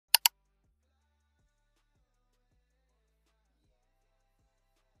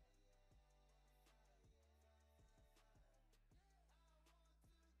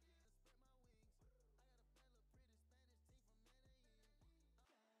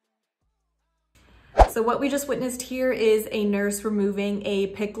So what we just witnessed here is a nurse removing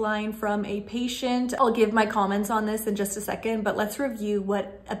a PICC line from a patient. I'll give my comments on this in just a second, but let's review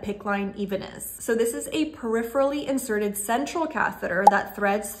what a PICC line even is. So this is a peripherally inserted central catheter that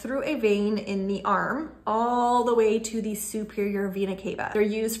threads through a vein in the arm all the way to the superior vena cava. They're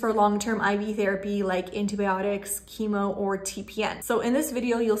used for long-term IV therapy like antibiotics, chemo, or TPN. So in this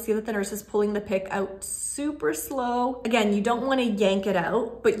video, you'll see that the nurse is pulling the PICC out super slow. Again, you don't want to yank it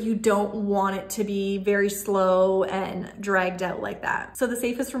out, but you don't want it to be very slow and dragged out like that. So the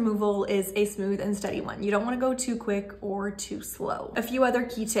safest removal is a smooth and steady one. You don't want to go too quick or too slow. A few other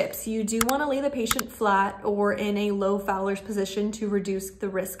key tips. You do want to lay the patient flat or in a low Fowler's position to reduce the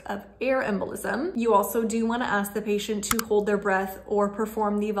risk of air embolism. You also do want to ask the patient to hold their breath or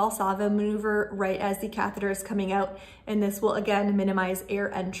perform the Valsalva maneuver right as the catheter is coming out, and this will again minimize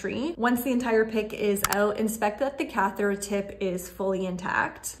air entry. Once the entire PICC is out, inspect that the catheter tip is fully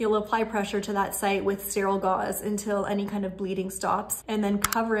intact. You'll apply pressure to that site with sterile gauze until any kind of bleeding stops, and then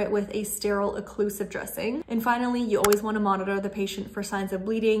cover it with a sterile occlusive dressing. And finally, you always want to monitor the patient for signs of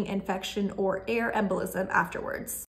bleeding, infection, or air embolism afterwards.